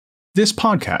This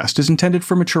podcast is intended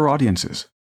for mature audiences.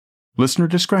 Listener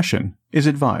discretion is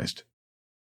advised.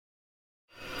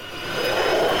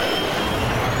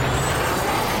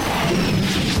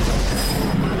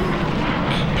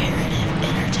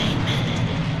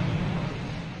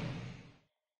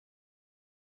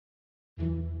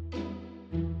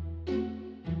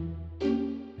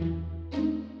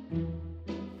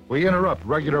 We interrupt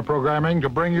regular programming to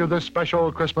bring you this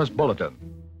special Christmas bulletin.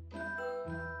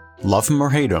 Love him or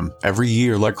hate him, every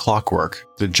year like clockwork,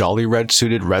 the jolly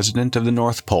red-suited resident of the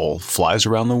North Pole flies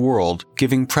around the world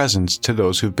giving presents to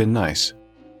those who've been nice.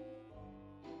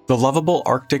 The lovable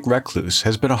Arctic recluse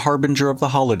has been a harbinger of the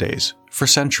holidays for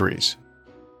centuries.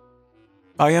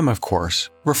 I am, of course,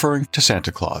 referring to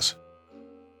Santa Claus.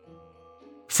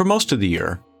 For most of the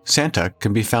year, Santa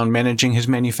can be found managing his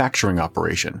manufacturing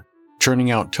operation, churning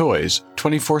out toys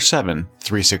 24/7,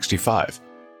 365.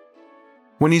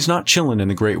 When he's not chillin' in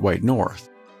the Great White North,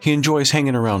 he enjoys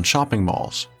hanging around shopping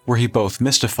malls, where he both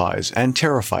mystifies and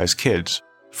terrifies kids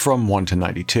from 1 to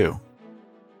 92.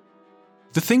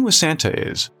 The thing with Santa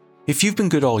is, if you've been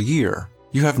good all year,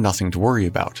 you have nothing to worry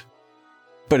about.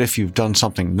 But if you've done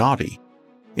something naughty,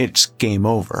 it's game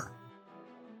over.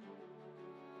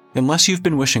 Unless you've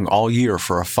been wishing all year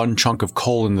for a fun chunk of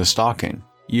coal in the stocking,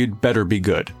 you'd better be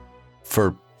good,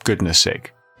 for goodness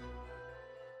sake.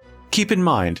 Keep in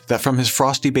mind that from his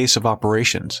frosty base of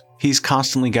operations, he's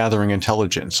constantly gathering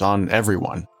intelligence on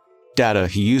everyone, data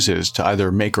he uses to either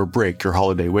make or break your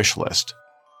holiday wish list.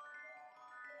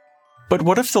 But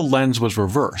what if the lens was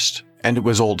reversed, and it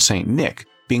was old Saint Nick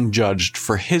being judged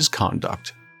for his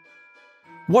conduct?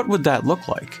 What would that look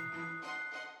like?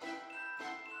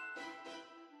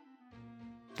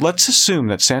 Let's assume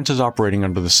that Santa's operating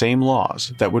under the same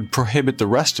laws that would prohibit the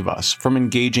rest of us from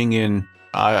engaging in,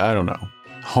 I don't know,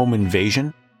 home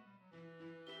invasion?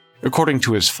 According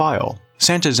to his file,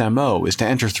 Santa's MO is to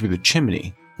enter through the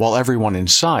chimney while everyone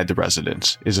inside the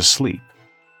residence is asleep.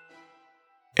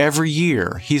 Every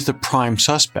year, he's the prime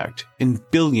suspect in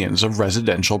billions of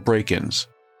residential break-ins.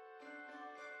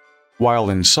 While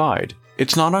inside,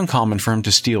 it's not uncommon for him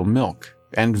to steal milk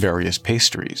and various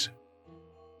pastries.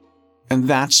 And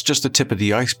that's just the tip of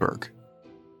the iceberg.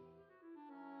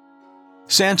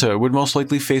 Santa would most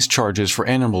likely face charges for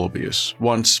animal abuse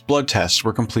once blood tests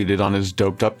were completed on his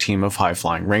doped-up team of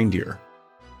high-flying reindeer.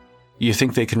 You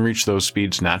think they can reach those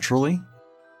speeds naturally?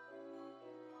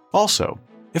 Also,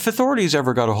 if authorities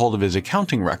ever got a hold of his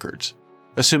accounting records,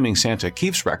 assuming Santa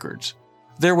keeps records,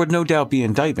 there would no doubt be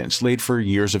indictments laid for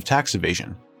years of tax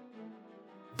evasion.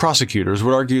 Prosecutors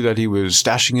would argue that he was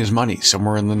stashing his money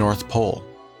somewhere in the North Pole.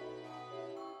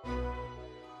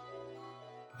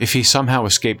 If he somehow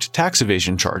escaped tax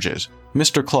evasion charges,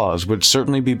 Mr. Claus would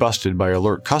certainly be busted by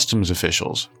alert customs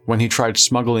officials when he tried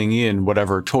smuggling in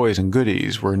whatever toys and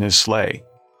goodies were in his sleigh.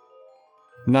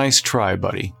 Nice try,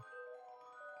 buddy.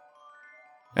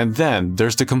 And then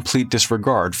there's the complete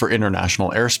disregard for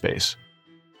international airspace.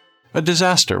 A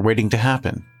disaster waiting to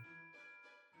happen.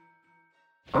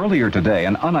 Earlier today,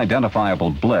 an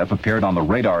unidentifiable blip appeared on the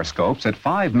radar scopes at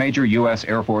 5 major U.S.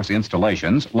 Air Force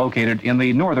installations located in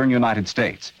the northern United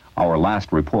States. Our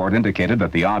last report indicated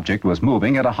that the object was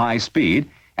moving at a high speed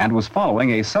and was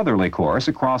following a southerly course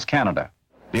across Canada.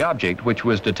 The object, which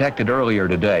was detected earlier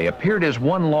today, appeared as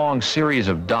one long series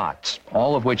of dots,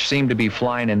 all of which seem to be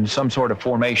flying in some sort of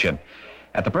formation.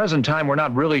 At the present time, we're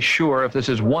not really sure if this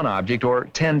is one object or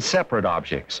 10 separate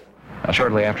objects. Now,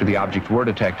 shortly after the objects were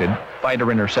detected,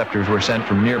 fighter interceptors were sent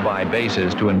from nearby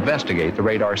bases to investigate the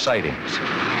radar sightings.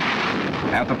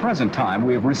 At the present time,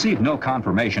 we have received no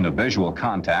confirmation of visual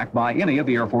contact by any of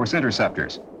the Air Force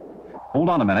interceptors. Hold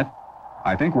on a minute.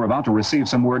 I think we're about to receive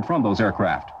some word from those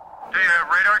aircraft. Do you have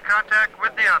radar contact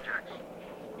with the objects?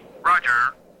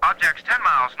 Roger. Objects 10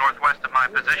 miles northwest of my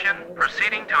position,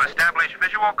 proceeding to establish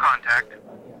visual contact.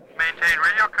 Maintain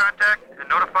radio contact and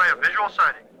notify of visual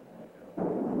sighting.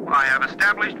 I have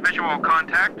established visual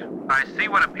contact. I see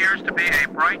what appears to be a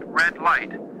bright red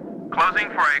light. Closing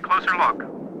for a closer look.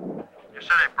 You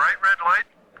said a bright red light?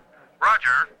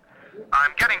 Roger.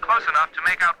 I'm getting close enough to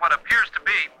make out what appears to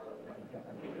be.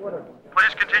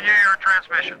 Please continue your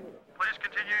transmission. Please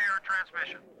continue your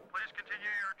transmission. Please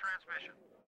continue your transmission.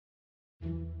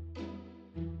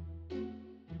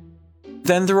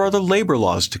 Then there are the labor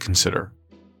laws to consider.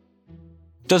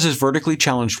 Does his vertically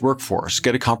challenged workforce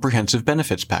get a comprehensive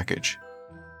benefits package?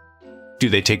 Do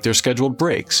they take their scheduled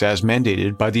breaks as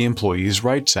mandated by the Employees'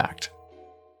 Rights Act?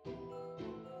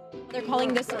 They're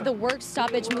calling this the work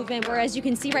stoppage movement, where, as you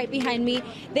can see right behind me,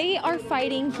 they are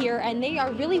fighting here and they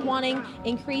are really wanting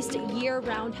increased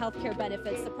year-round health care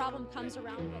benefits. The problem comes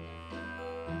around with...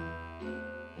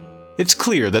 It's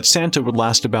clear that Santa would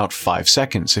last about 5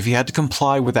 seconds if he had to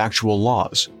comply with actual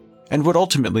laws, and would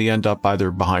ultimately end up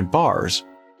either behind bars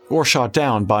or shot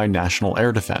down by National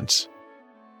Air Defense.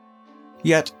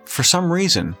 Yet, for some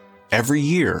reason, every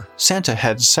year Santa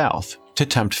heads south to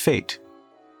tempt fate.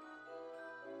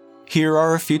 Here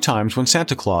are a few times when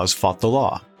Santa Claus fought the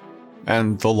law,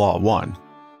 and the law won.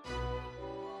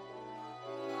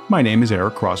 My name is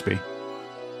Eric Crosby.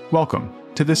 Welcome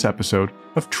to this episode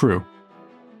of True.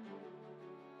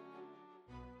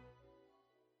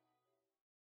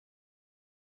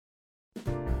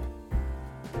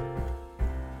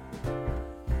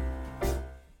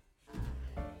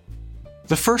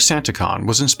 The first SantaCon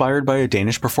was inspired by a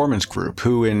Danish performance group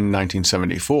who, in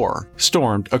 1974,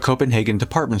 stormed a Copenhagen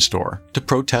department store to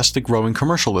protest the growing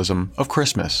commercialism of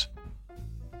Christmas.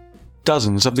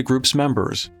 Dozens of the group's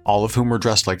members, all of whom were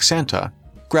dressed like Santa,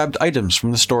 grabbed items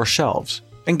from the store shelves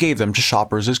and gave them to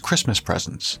shoppers as Christmas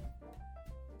presents.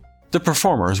 The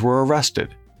performers were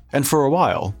arrested, and for a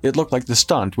while it looked like the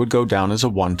stunt would go down as a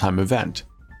one-time event.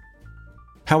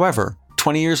 However,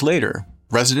 20 years later,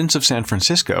 residents of San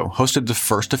Francisco hosted the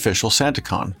first official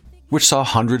SantaCon, which saw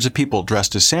hundreds of people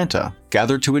dressed as Santa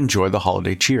gathered to enjoy the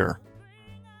holiday cheer.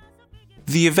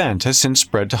 The event has since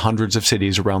spread to hundreds of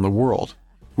cities around the world,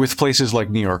 with places like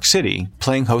New York City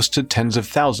playing host to tens of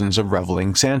thousands of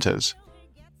reveling Santas.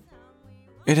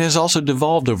 It has also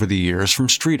devolved over the years from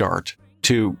street art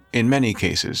to, in many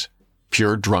cases,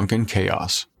 pure drunken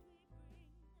chaos.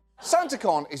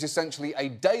 SantaCon is essentially a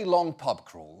day-long pub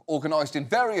crawl organised in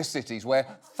various cities where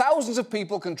thousands of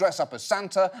people can dress up as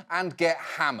Santa and get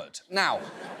hammered. Now,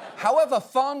 however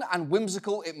fun and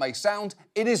whimsical it may sound,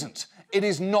 it isn't. It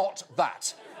is not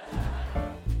that.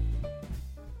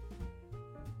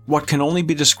 What can only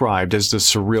be described as the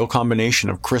surreal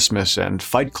combination of Christmas and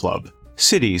Fight Club,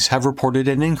 cities have reported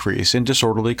an increase in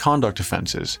disorderly conduct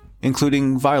offenses,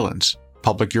 including violence,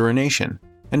 public urination,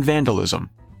 and vandalism,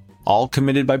 all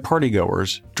committed by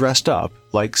partygoers dressed up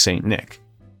like Saint Nick.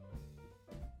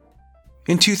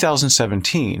 In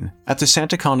 2017, at the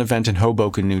SantaCon event in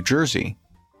Hoboken, New Jersey,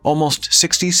 almost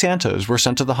 60 Santas were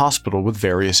sent to the hospital with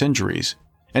various injuries,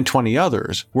 and 20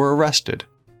 others were arrested.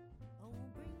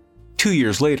 2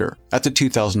 years later, at the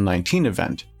 2019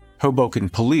 event, Hoboken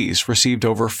police received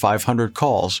over 500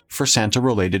 calls for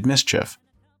Santa-related mischief.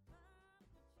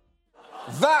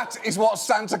 That is what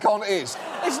SantaCon is.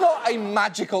 It's not a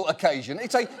magical occasion.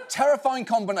 It's a terrifying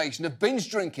combination of binge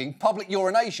drinking, public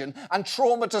urination, and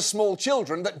trauma to small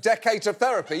children that decades of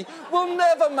therapy will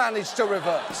never manage to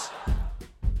reverse.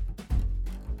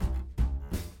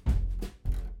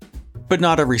 But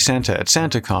not every Santa at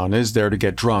SantaCon is there to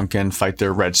get drunk and fight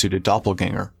their red-suited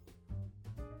doppelganger.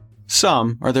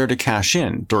 Some are there to cash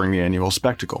in during the annual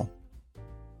spectacle.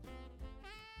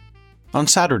 On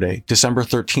Saturday, December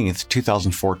 13,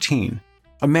 2014,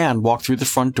 a man walked through the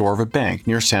front door of a bank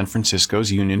near San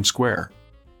Francisco's Union Square.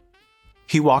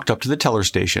 He walked up to the teller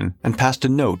station and passed a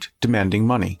note demanding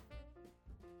money.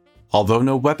 Although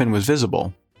no weapon was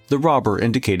visible, the robber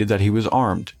indicated that he was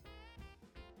armed.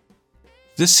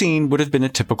 This scene would have been a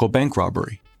typical bank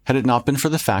robbery, had it not been for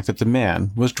the fact that the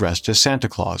man was dressed as Santa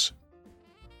Claus.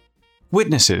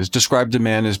 Witnesses described the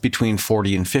man as between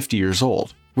 40 and 50 years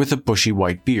old, with a bushy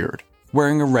white beard,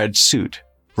 wearing a red suit,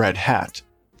 red hat,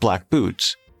 black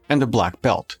boots, and a black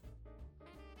belt.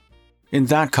 In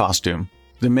that costume,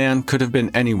 the man could have been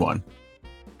anyone.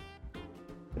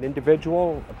 An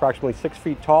individual, approximately 6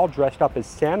 feet tall, dressed up as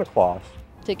Santa Claus.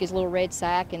 Took his little red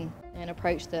sack and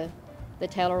approached the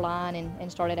teller line and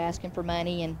started asking for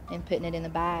money and putting it in the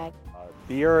bag.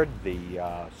 Beard,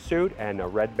 the suit, and a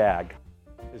red bag.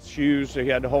 His shoes, he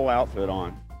had the whole outfit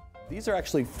on. These are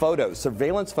actually photos,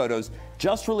 surveillance photos,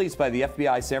 just released by the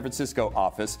FBI San Francisco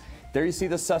office. There you see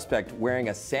the suspect wearing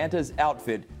a Santa's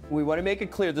outfit. We want to make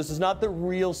it clear, this is not the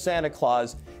real Santa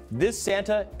Claus. This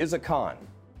Santa is a con.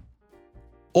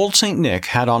 Old Saint Nick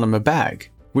had on him a bag,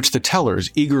 which the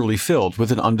tellers eagerly filled with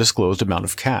an undisclosed amount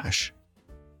of cash.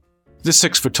 The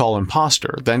 6-foot-tall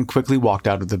imposter then quickly walked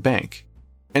out of the bank,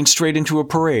 and straight into a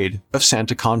parade of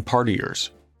SantaCon partiers.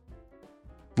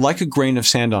 Like a grain of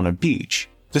sand on a beach,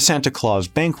 the Santa Claus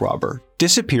bank robber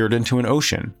disappeared into an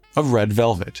ocean of red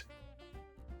velvet.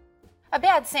 A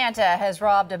bad Santa has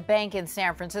robbed a bank in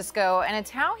San Francisco, and it's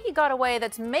how he got away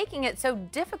that's making it so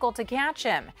difficult to catch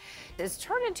him. It's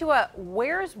turned into a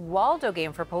Where's Waldo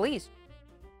game for police.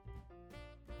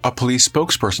 A police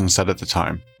spokesperson said at the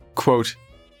time, quote,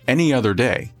 "Any other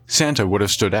day, Santa would have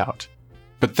stood out.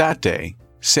 But that day,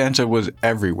 Santa was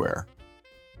everywhere."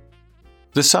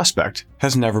 The suspect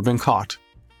has never been caught.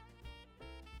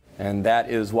 And that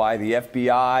is why the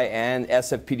FBI and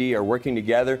SFPD are working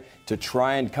together to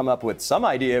try and come up with some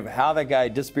idea of how that guy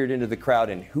disappeared into the crowd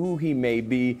and who he may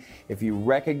be. If you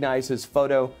recognize his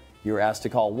photo, you're asked to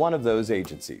call one of those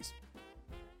agencies.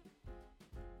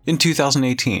 In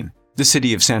 2018, the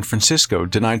city of San Francisco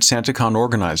denied SantaCon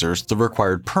organizers the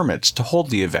required permits to hold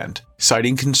the event,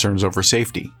 citing concerns over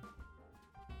safety.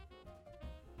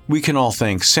 We can all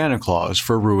thank Santa Claus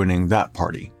for ruining that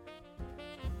party.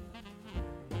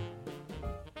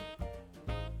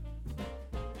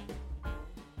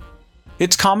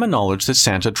 It's common knowledge that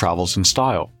Santa travels in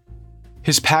style.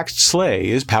 His packed sleigh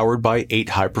is powered by 8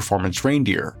 high-performance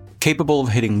reindeer, capable of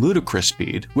hitting ludicrous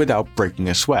speed without breaking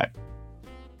a sweat.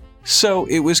 So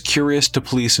it was curious to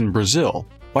police in Brazil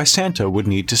why Santa would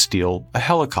need to steal a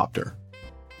helicopter.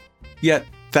 Yet,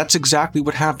 that's exactly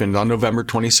what happened on November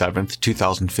 27,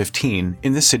 2015,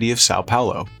 in the city of Sao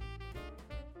Paulo.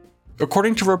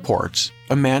 According to reports,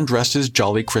 a man dressed as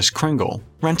Jolly Kris Kringle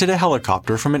rented a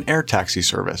helicopter from an air taxi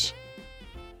service.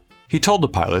 He told the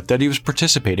pilot that he was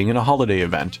participating in a holiday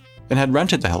event and had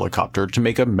rented the helicopter to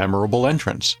make a memorable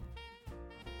entrance.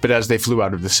 But as they flew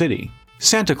out of the city,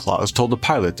 Santa Claus told the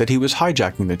pilot that he was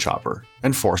hijacking the chopper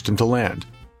and forced him to land.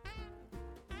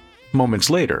 Moments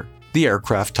later, the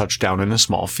aircraft touched down in a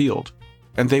small field,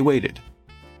 and they waited.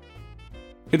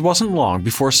 It wasn't long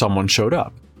before someone showed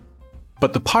up,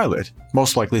 but the pilot,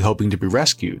 most likely hoping to be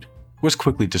rescued, was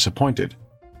quickly disappointed.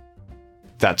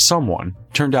 That someone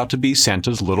turned out to be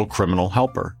Santa's little criminal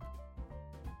helper.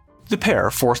 The pair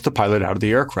forced the pilot out of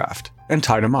the aircraft and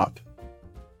tied him up.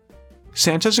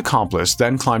 Santa's accomplice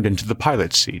then climbed into the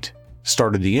pilot's seat,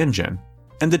 started the engine,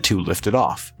 and the two lifted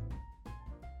off.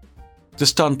 The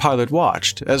stunned pilot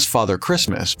watched as Father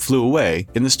Christmas flew away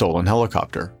in the stolen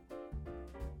helicopter.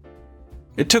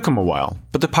 It took him a while,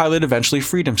 but the pilot eventually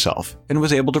freed himself and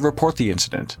was able to report the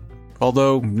incident,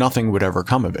 although nothing would ever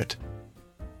come of it.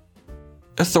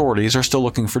 Authorities are still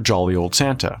looking for jolly old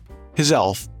Santa, his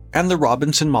elf, and the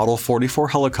Robinson Model 44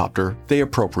 helicopter they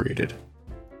appropriated.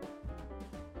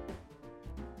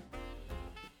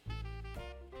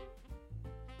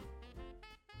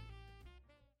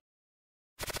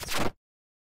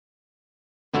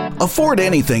 Afford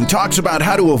Anything talks about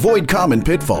how to avoid common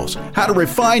pitfalls, how to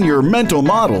refine your mental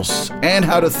models, and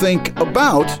how to think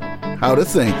about how to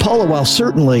think. Paula, while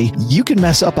certainly you can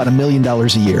mess up on $1 million a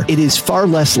year, it is far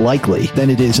less likely than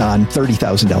it is on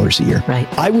 $30,000 a year.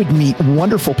 Right. I would meet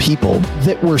wonderful people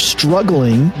that were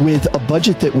struggling with a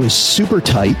budget that was super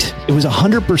tight. It was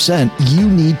 100% you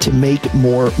need to make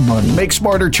more money. Make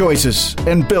smarter choices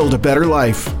and build a better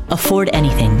life. Afford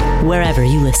Anything, wherever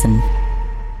you listen.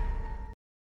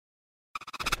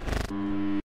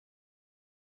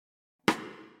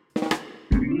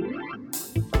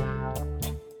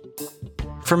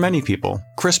 For many people,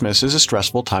 Christmas is a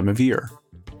stressful time of year.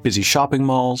 Busy shopping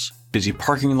malls, busy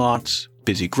parking lots,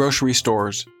 busy grocery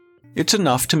stores. It's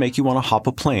enough to make you want to hop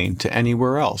a plane to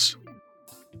anywhere else.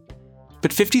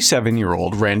 But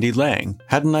 57-year-old Randy Lang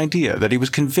had an idea that he was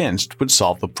convinced would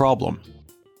solve the problem.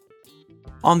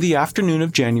 On the afternoon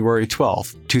of January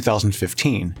 12,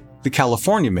 2015, the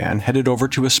California man headed over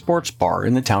to a sports bar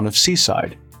in the town of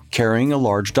Seaside, carrying a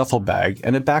large duffel bag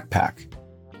and a backpack.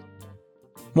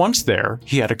 Once there,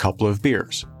 he had a couple of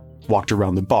beers, walked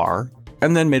around the bar,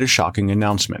 and then made a shocking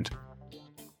announcement.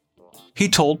 He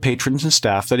told patrons and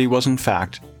staff that he was in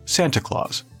fact Santa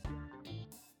Claus.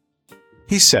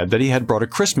 He said that he had brought a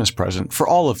Christmas present for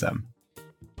all of them.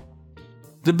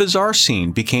 The bizarre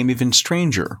scene became even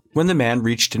stranger when the man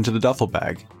reached into the duffel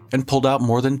bag and pulled out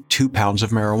more than 2 pounds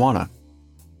of marijuana.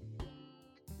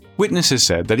 Witnesses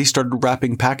said that he started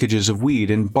wrapping packages of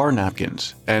weed in bar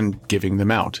napkins and giving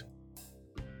them out.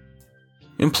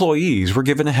 Employees were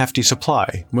given a hefty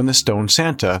supply when the Stone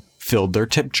Santa filled their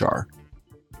tip jar.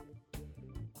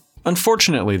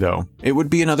 Unfortunately, though, it would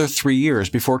be another 3 years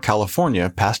before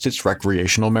California passed its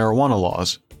recreational marijuana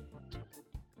laws.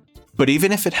 But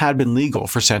even if it had been legal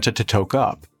for Santa to toke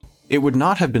up, it would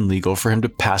not have been legal for him to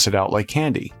pass it out like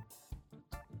candy.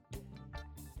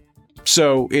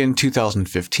 So, in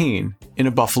 2015, in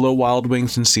a Buffalo Wild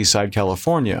Wings in Seaside,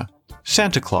 California,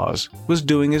 Santa Claus was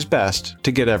doing his best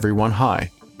to get everyone high.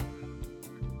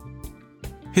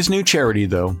 His new charity,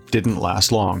 though, didn't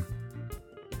last long.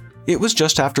 It was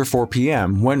just after 4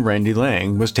 p.m. when Randy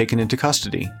Lang was taken into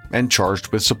custody and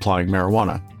charged with supplying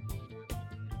marijuana.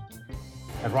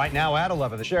 And right now at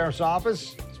 11, the sheriff's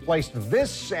office has placed this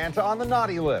Santa on the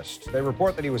naughty list. They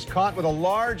report that he was caught with a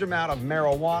large amount of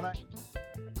marijuana.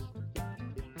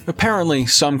 Apparently,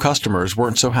 some customers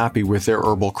weren't so happy with their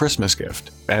herbal Christmas gift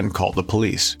and called the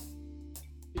police.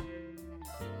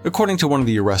 According to one of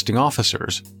the arresting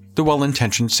officers, the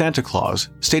well-intentioned Santa Claus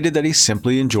stated that he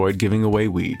simply enjoyed giving away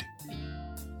weed.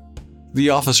 The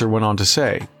officer went on to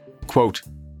say, quote,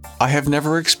 "I have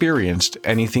never experienced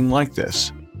anything like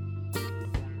this."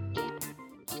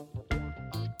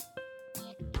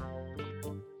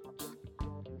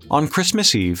 On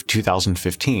Christmas Eve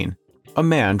 2015, a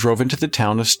man drove into the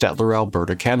town of Stettler,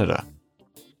 Alberta, Canada.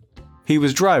 He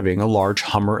was driving a large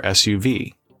Hummer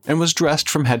SUV and was dressed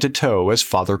from head to toe as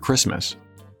Father Christmas.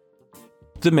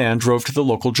 The man drove to the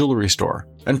local jewelry store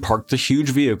and parked the huge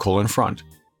vehicle in front.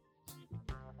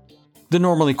 The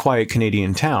normally quiet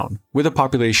Canadian town, with a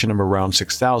population of around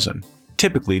 6,000,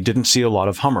 typically didn't see a lot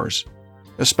of Hummers,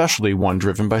 especially one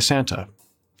driven by Santa,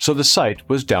 so the sight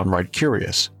was downright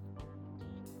curious.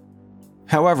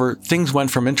 However, things went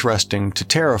from interesting to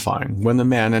terrifying when the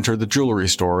man entered the jewelry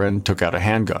store and took out a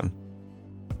handgun.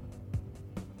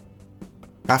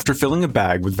 After filling a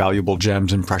bag with valuable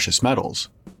gems and precious metals,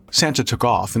 Santa took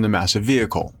off in the massive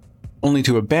vehicle, only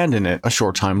to abandon it a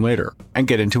short time later and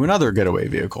get into another getaway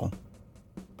vehicle.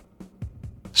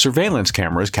 Surveillance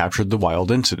cameras captured the wild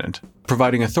incident,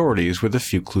 providing authorities with a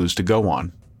few clues to go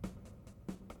on.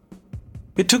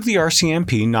 It took the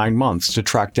RCMP 9 months to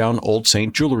track down Old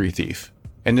Saint jewelry thief,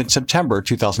 and in September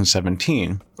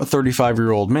 2017, a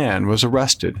 35-year-old man was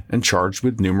arrested and charged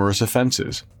with numerous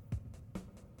offenses.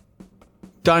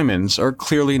 Diamonds are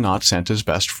clearly not Santa's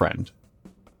best friend.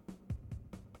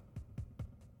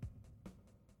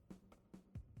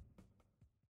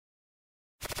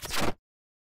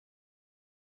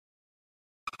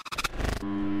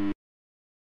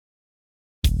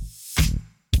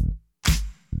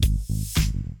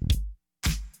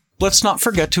 Let's not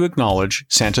forget to acknowledge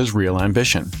Santa's real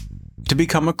ambition: to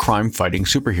become a crime-fighting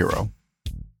superhero.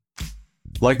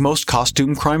 Like most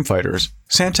costume crime fighters,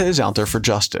 Santa is out there for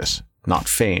justice, not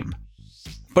fame.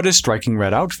 But his striking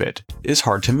red outfit is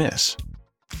hard to miss.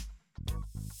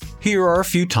 Here are a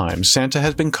few times Santa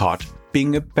has been caught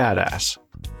being a badass.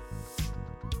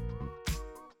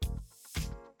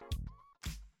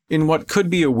 In what could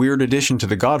be a weird addition to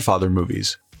the Godfather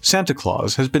movies, Santa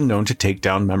Claus has been known to take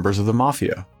down members of the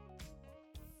mafia.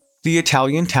 The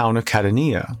Italian town of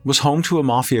Catania was home to a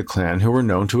mafia clan who were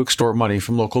known to extort money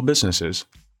from local businesses.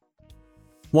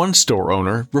 One store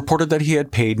owner reported that he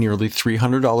had paid nearly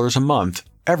 $300 a month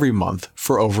every month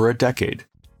for over a decade.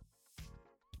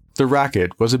 The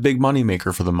racket was a big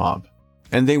moneymaker for the mob,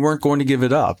 and they weren't going to give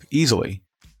it up easily.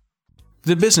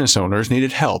 The business owners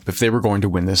needed help if they were going to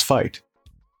win this fight.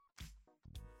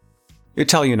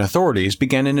 Italian authorities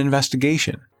began an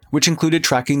investigation, which included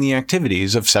tracking the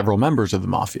activities of several members of the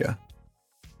mafia.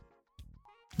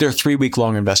 Their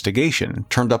 3-week-long investigation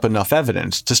turned up enough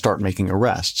evidence to start making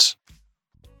arrests.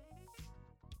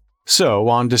 So,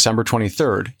 on December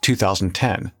 23,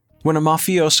 2010, when a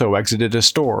mafioso exited a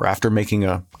store after making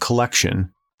a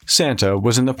collection, Santa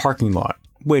was in the parking lot,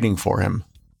 waiting for him.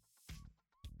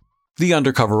 The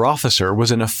undercover officer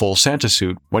was in a full Santa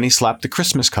suit when he slapped the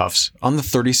Christmas cuffs on the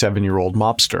 37-year-old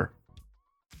mobster.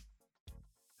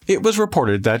 It was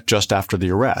reported that just after the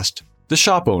arrest, the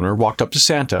shop owner walked up to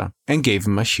Santa and gave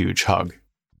him a huge hug.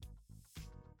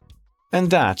 And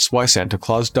that's why Santa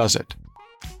Claus does it.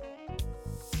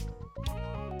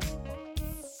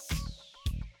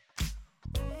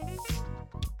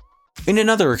 In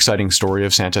another exciting story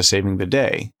of Santa saving the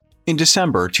day, in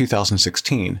December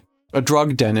 2016, a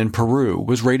drug den in Peru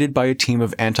was raided by a team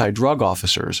of anti-drug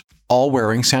officers, all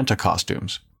wearing Santa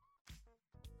costumes.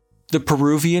 The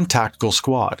Peruvian tactical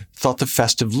squad thought the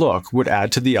festive look would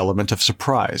add to the element of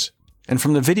surprise, and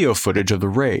from the video footage of the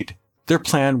raid, their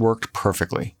plan worked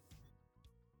perfectly.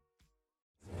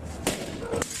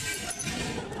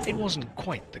 It wasn't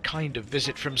quite the kind of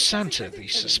visit from Santa the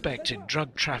suspected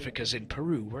drug traffickers in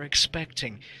Peru were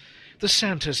expecting. The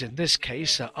Santas in this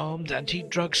case are armed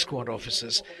anti-drug squad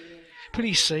officers.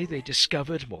 Police say they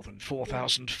discovered more than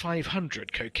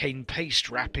 4,500 cocaine paste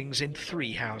wrappings in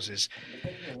 3 houses.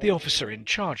 The officer in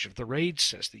charge of the raid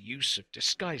says the use of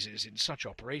disguises in such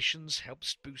operations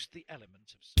helps boost the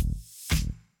element of...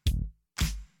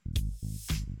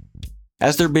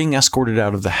 As they're being escorted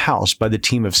out of the house by the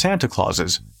team of Santa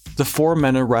Clauses, the 4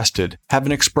 men arrested have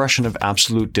an expression of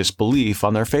absolute disbelief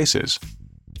on their faces.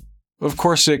 Of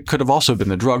course, it could have also been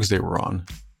the drugs they were on.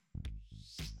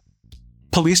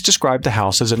 Police described the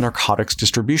house as a narcotics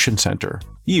distribution center,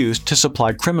 used to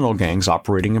supply criminal gangs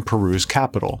operating in Peru's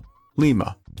capital,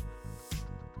 Lima.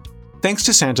 Thanks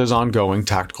to Santa's ongoing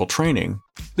tactical training,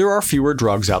 there are fewer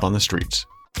drugs out on the streets.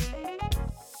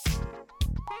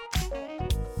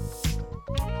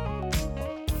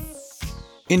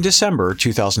 In December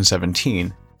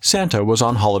 2017, Santa was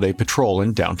on holiday patrol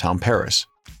in downtown Paris.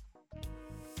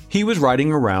 He was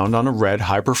riding around on a red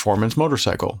high-performance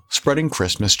motorcycle, spreading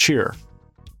Christmas cheer.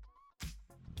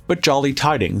 But jolly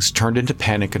tidings turned into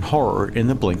panic and horror in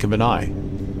the blink of an eye.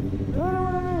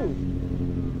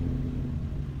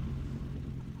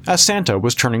 As Santa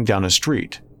was turning down a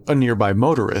street, a nearby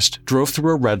motorist drove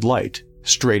through a red light,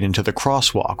 straight into the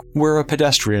crosswalk where a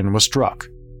pedestrian was struck.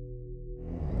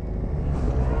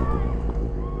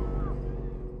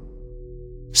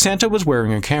 Santa was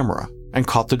wearing a camera and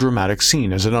caught the dramatic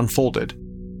scene as it unfolded.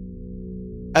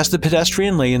 As the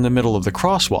pedestrian lay in the middle of the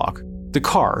crosswalk, the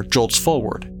car jolts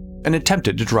forward and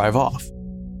attempted to drive off.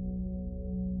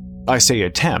 I say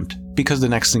attempt because the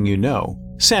next thing you know,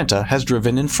 Santa has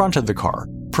driven in front of the car,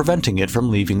 preventing it from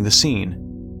leaving the scene.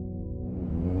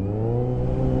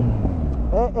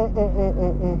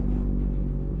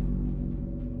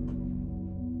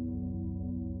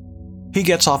 He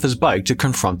gets off his bike to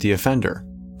confront the offender,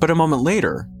 but a moment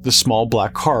later, the small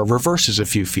black car reverses a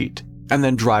few feet and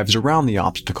then drives around the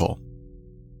obstacle.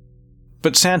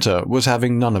 But Santa was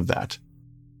having none of that.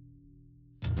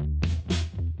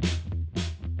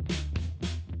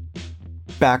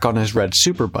 Back on his red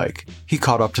superbike, he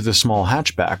caught up to the small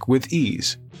hatchback with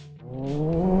ease.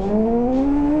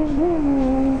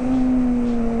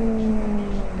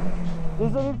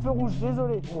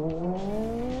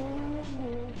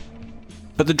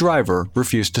 But the driver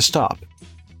refused to stop.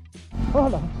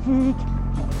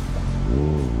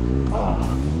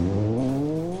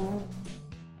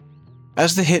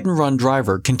 As the hit-and-run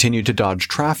driver continued to dodge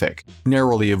traffic,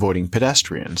 narrowly avoiding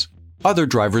pedestrians, other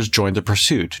drivers joined the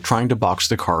pursuit, trying to box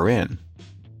the car in.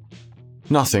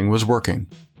 Nothing was working.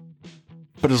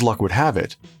 But as luck would have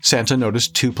it, Santa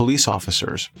noticed 2 police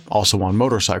officers, also on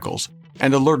motorcycles,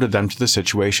 and alerted them to the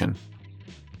situation.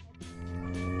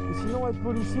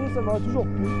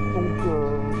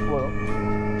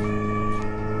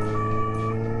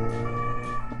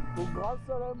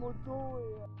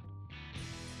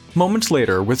 Moments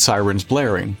later, with sirens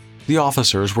blaring, the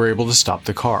officers were able to stop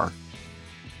the car.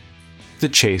 The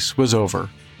chase was over.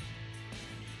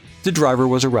 The driver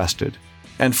was arrested,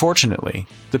 and fortunately,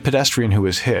 the pedestrian who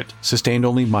was hit sustained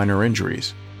only minor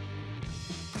injuries.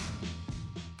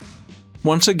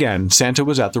 Once again, Santa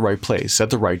was at the right place at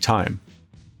the right time.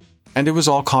 And it was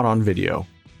all caught on video.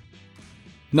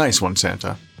 Nice one,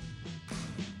 Santa.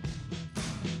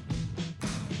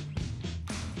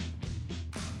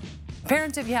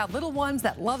 Parents, if you have little ones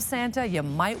that love Santa, you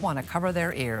might want to cover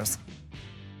their ears.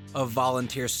 A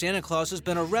volunteer Santa Claus has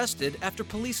been arrested after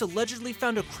police allegedly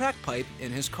found a crack pipe in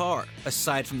his car.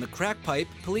 Aside from the crack pipe,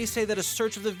 police say that a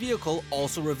search of the vehicle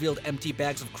also revealed empty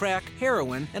bags of crack,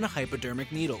 heroin, and a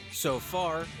hypodermic needle. So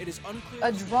far, it is unclear.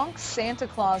 A drunk Santa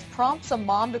Claus prompts a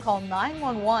mom to call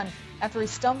 911 after he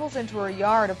stumbles into her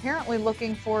yard, apparently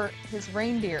looking for his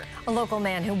reindeer. A local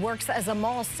man who works as a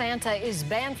mall Santa is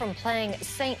banned from playing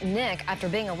St. Nick after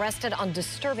being arrested on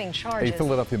disturbing charges. A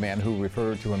Philadelphia man who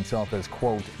referred to himself as,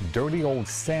 quote, dirty old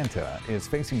Santa is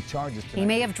facing charges tonight. He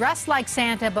may have dressed like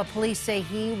Santa, but police say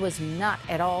he was not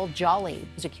at all jolly. He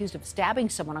was accused of stabbing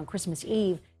someone on Christmas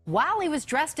Eve while he was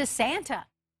dressed as Santa.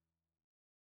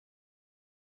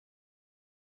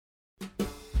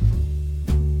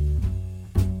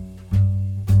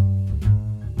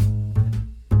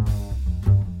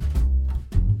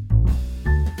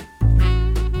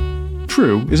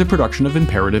 True is a production of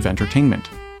Imperative Entertainment.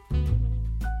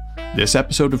 This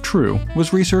episode of True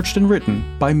was researched and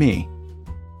written by me.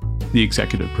 The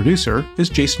executive producer is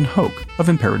Jason Hoke of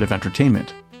Imperative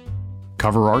Entertainment.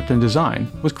 Cover art and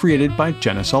design was created by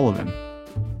Jenna Sullivan.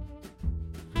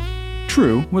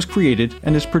 True was created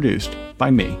and is produced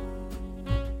by me.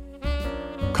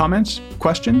 Comments?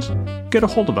 Questions? Get a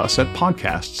hold of us at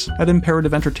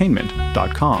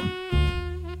podcasts@imperativeentertainment.com.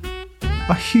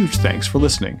 A huge thanks for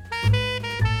listening.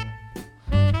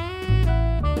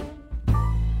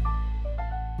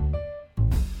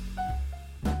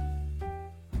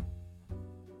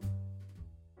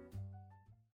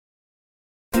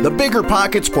 The Bigger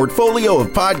Pockets portfolio of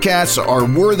podcasts are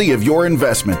worthy of your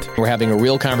investment. We're having a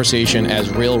real conversation as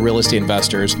real estate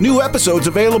investors. New episodes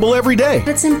available every day.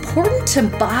 It's important to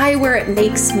buy where it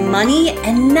makes money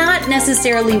and not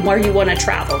necessarily where you want to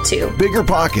travel to. Bigger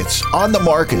Pockets, On the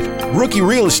Market, Rookie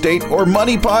Real Estate, or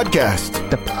Money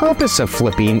Podcast. The purpose of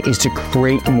flipping is to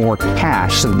create more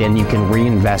cash so then you can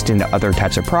reinvest into other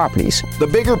types of properties. The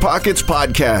Bigger Pockets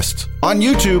Podcast, on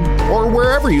YouTube or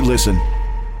wherever you listen.